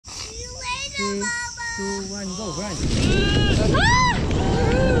3, 2, 1, go, run.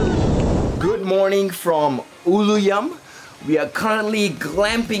 Good morning from Uluyam. We are currently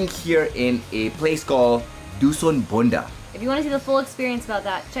glamping here in a place called Dusun Bonda. If you want to see the full experience about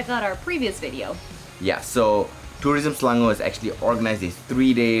that, check out our previous video. Yeah, so Tourism Selangor has actually organized a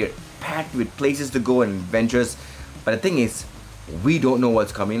 3-day packed with places to go and adventures. But the thing is, we don't know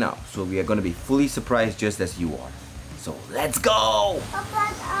what's coming up. So we are going to be fully surprised just as you are. So let's go! But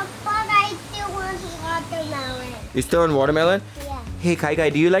I still want watermelon. You still on watermelon? Yeah. Hey Kai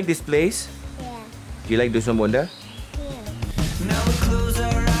Kai, do you like this place? Yeah. Do you like Dusun Bonda? Yeah. Now we close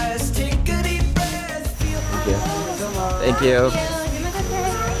our eyes, take a deep breath, feel Thank you.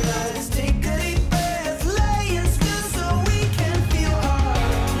 take a deep breath, lie still so we can feel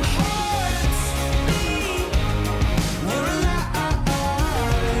our hearts beat. We're alive,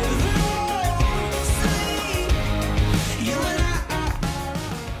 sleep. You and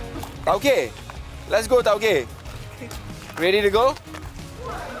I. Okay, let's go Tauke. Ready to go?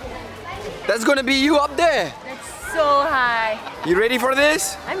 That's gonna be you up there. That's so high. You ready for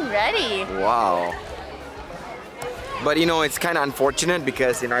this? I'm ready. Wow. But you know, it's kind of unfortunate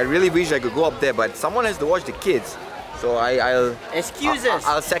because I really wish I could go up there, but someone has to watch the kids. So I'll Excuses.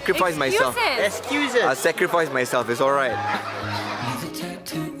 I'll sacrifice myself. Excuses. I'll sacrifice myself. It's all right. With a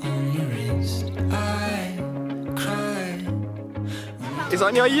tattoo on your wrist, I cry. It's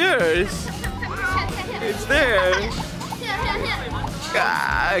on your ears. It's there.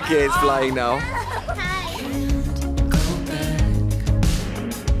 Ah, okay, it's flying now.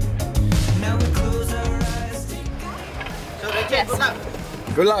 Now we close our eyes, take So Rachel, good luck.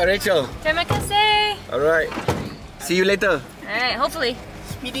 Good luck, Rachel. Terima kasih. All right. See you later. Alright, hopefully.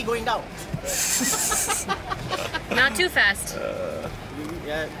 Speedy going down. Not too fast.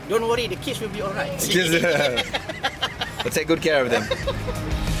 Yeah, don't worry, the kids will be alright. We'll take good care of them.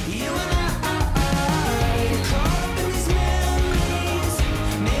 you and I caught up in these memories.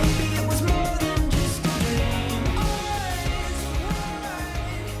 Maybe it was more than just a dream.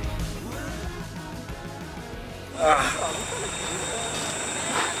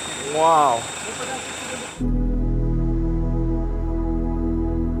 Wow.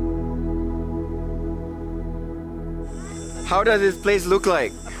 How does this place look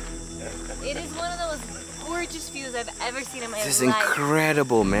like? It is one of those gorgeous views I've ever seen in my life. This is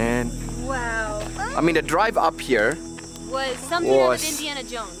incredible, man. Wow. I mean, the drive up here Was something out of Indiana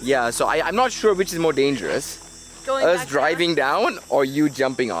Jones. Yeah, so I'm not sure which is more dangerous. Going Us back driving down or you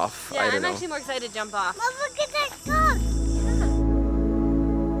jumping off. Yeah, I don't I'm know. actually more excited to jump off. Mom, look at that dog.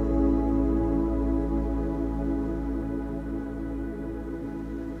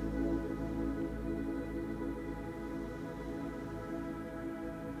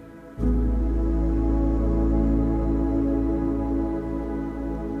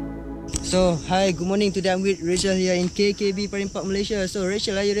 So, hi, good morning. Today I'm with Rachel here in KKB Park Park, Malaysia. So,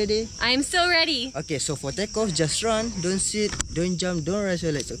 Rachel, are you ready? I am so ready. Okay, so for takeoff, just run. Don't sit, don't jump, don't rest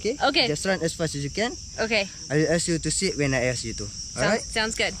your legs, okay? Okay. Just run as fast as you can. Okay. I will ask you to sit when I ask you to. Alright?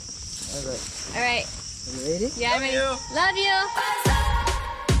 Sounds good. Alright. Alright. Are you ready? Yeah, I'm ready. Love you.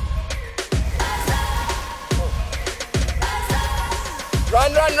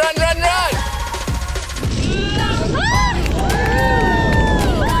 Run, run, run, run, run!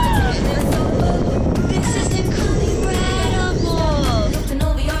 This is incredible. Looking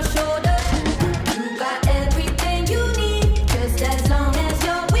over your shoulder, you got everything you need. Just as long as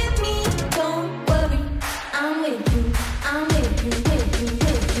you're with me, don't worry. I'm with you. I'm with you. With you.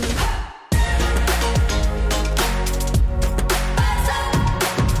 With you.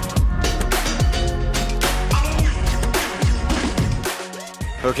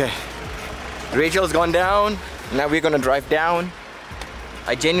 Okay. Rachel's gone down. Now we're gonna drive down.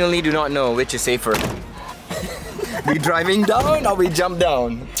 I genuinely do not know which is safer. We driving down or we jump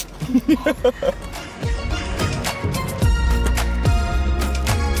down?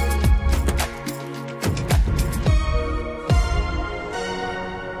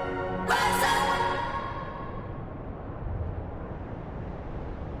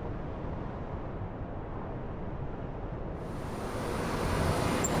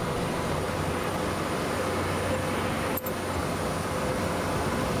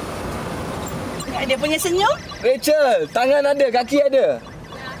 Dia punya senyum? Rachel, tangan ada, kaki ada.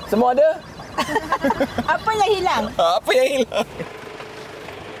 Semua ada? Apa yang hilang? Apa yang hilang?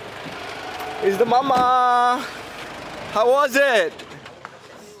 It's the mama. How was it?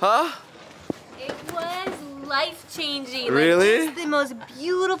 Huh? It was life-changing. Really? Like, just the most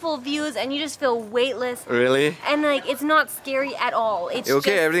beautiful views, and you just feel weightless. Really? And like, it's not scary at all. It's You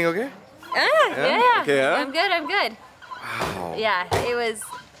okay? just, Everything okay? yeah. Okay, huh? I'm good. I'm good. Wow. Yeah, it was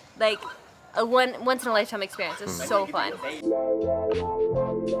like a once in a lifetime experience. It's so fun.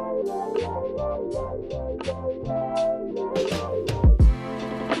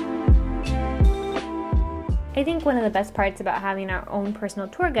 I think one of the best parts about having our own personal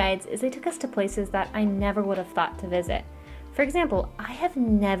tour guides is they took us to places that I never would have thought to visit. For example, I have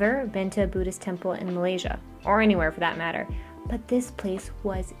never been to a Buddhist temple in Malaysia, or anywhere for that matter, but this place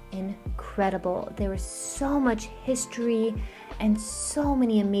was incredible. There was so much history and so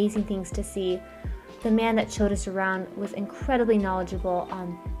many amazing things to see. The man that showed us around was incredibly knowledgeable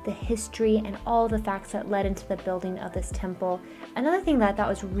on the history and all the facts that led into the building of this temple. Another thing that I thought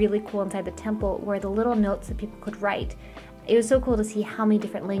was really cool inside the temple were the little notes that people could write. It was so cool to see how many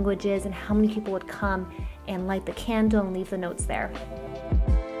different languages and how many people would come and light the candle and leave the notes there.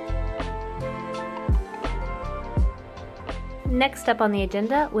 Next up on the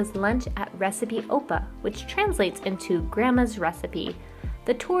agenda was lunch at Recipe Opa, which translates into Grandma's Recipe.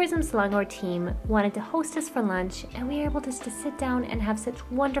 The Tourism Selangor team wanted to host us for lunch, and we were able just to sit down and have such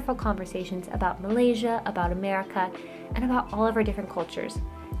wonderful conversations about Malaysia, about America, and about all of our different cultures.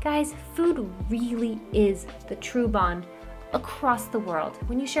 Guys, food really is the true bond across the world.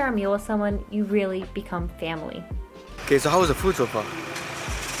 When you share a meal with someone, you really become family. Okay, so how was the food so far?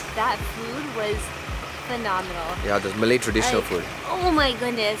 That food was phenomenal. Yeah, the Malay traditional food. Oh my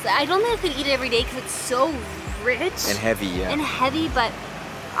goodness. I don't think I could eat it every day because it's so rich. And heavy, yeah. And heavy, but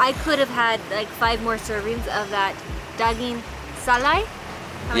I could have had like 5 more servings of that daging salai.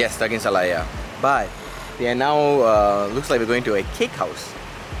 Yes, daging salai, yeah. But we are now, looks like we're going to a cake house.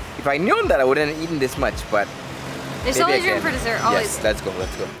 If I known that, I wouldn't have eaten this much, but There's maybe always I room can. for dessert, always. Yes, let's go,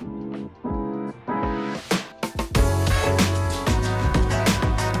 let's go.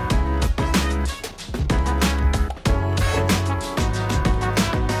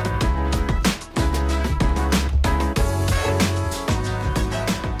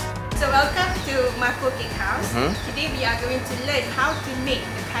 So welcome to my cooking house. Today we are going to learn how to make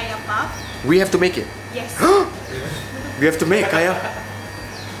the kaya puff. We have to make it. Yes. We have to make kaya.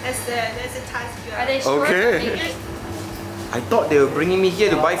 That's the task you Are they short Okay. makers? I thought they were bringing me here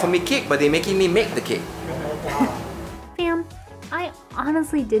to buy for me cake, but they're making me make the cake. Fam, I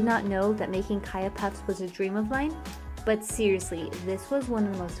honestly did not know that making kaya puffs was a dream of mine, but seriously, this was one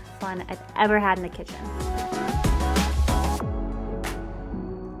of the most fun I've ever had in the kitchen.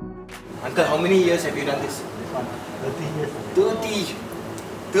 Uncle, how many years have you done this? 30 years.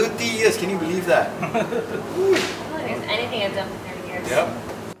 30 years, can you believe that? I don't think there's anything I've done for 30 years. Yep.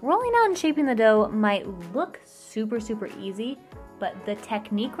 Rolling out and shaping the dough might look super easy, but the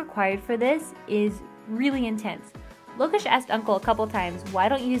technique required for this is really intense. Lokesh asked Uncle a couple times, why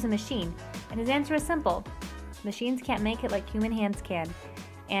don't you use a machine? And his answer is simple. Machines can't make it like human hands can.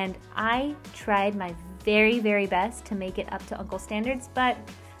 And I tried my very best to make it up to Uncle's standards, but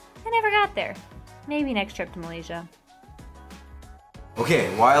I never got there. Maybe next trip to Malaysia.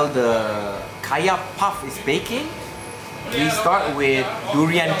 Okay, while the kaya puff is baking, we start with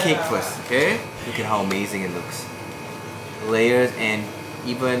durian cake first, okay? Look at how amazing it looks. Layers, and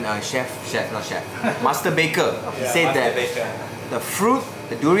even Master Baker, he said that the fruit,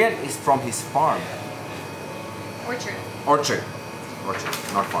 the durian, is from his farm. Orchard,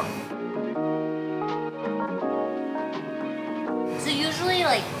 not farm. So usually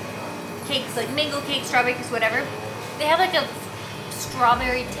like cakes, like mango cake, strawberry cakes, whatever, they have like a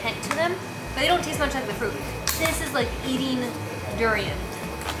strawberry tint to them, but they don't taste much like the fruit. This is like eating durian.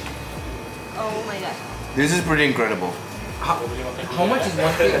 Oh my god. This is pretty incredible. How much is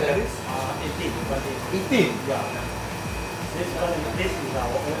one cake like this? 18. 18. Yeah. This is our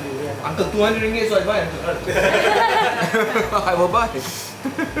only way. Uncle, 200 ringgit, so I buy. I will buy.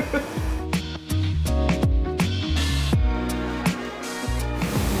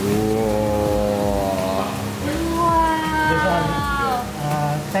 Wow.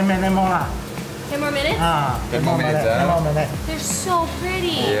 10 minutes more lah. 10 more minutes? 10 more minutes, 10 more minutes. They're so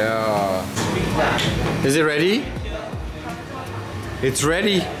pretty. Yeah. Is it ready? It's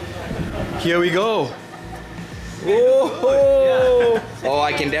ready. Here we go. Oh, oh,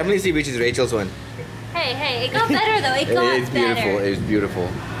 I can definitely see which is Rachel's one. Hey, it got better though. It got It's beautiful. better. It's beautiful.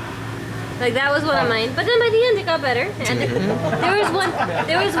 Like that was one of mine, but then by the end it got better. And there was one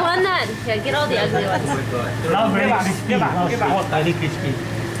that get all the ugly ones. Now very crispy. Now it's very crispy.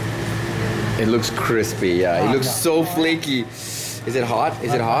 It looks crispy. Yeah, it looks so flaky. Is it hot?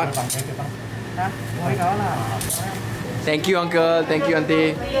 Is it hot? Thank you, uncle. Thank you,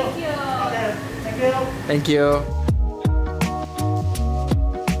 auntie. Thank you.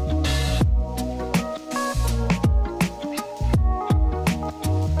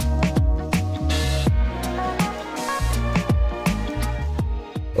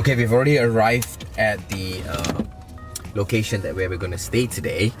 Okay, we've already arrived at the location where we're gonna stay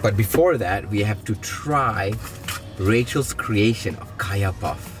today. But before that, we have to try Rachel's creation of kaya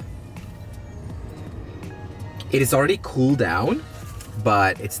puff. It is already cooled down,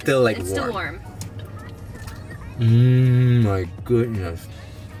 but it's still like It's still warm. My goodness.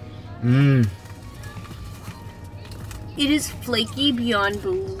 It is flaky beyond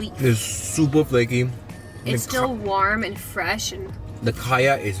belief. It's super flaky. It's still warm and fresh, and the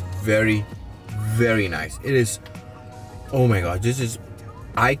kaya is very, very nice. It is, oh my god, this is,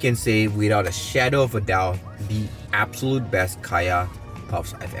 I can say without a shadow of a doubt, the absolute best kaya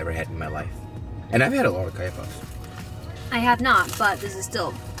puffs I've ever had in my life. And I've had a lot of kaya puffs. I have not, but this is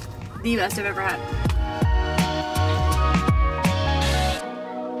still the best I've ever had.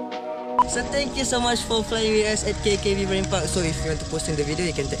 So thank you so much for flying with us at KKB Marine Park. So if you want to post in the video,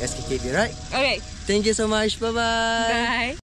 you can tag us KKB, right? Okay. Thank you so much. Bye-bye. Bye.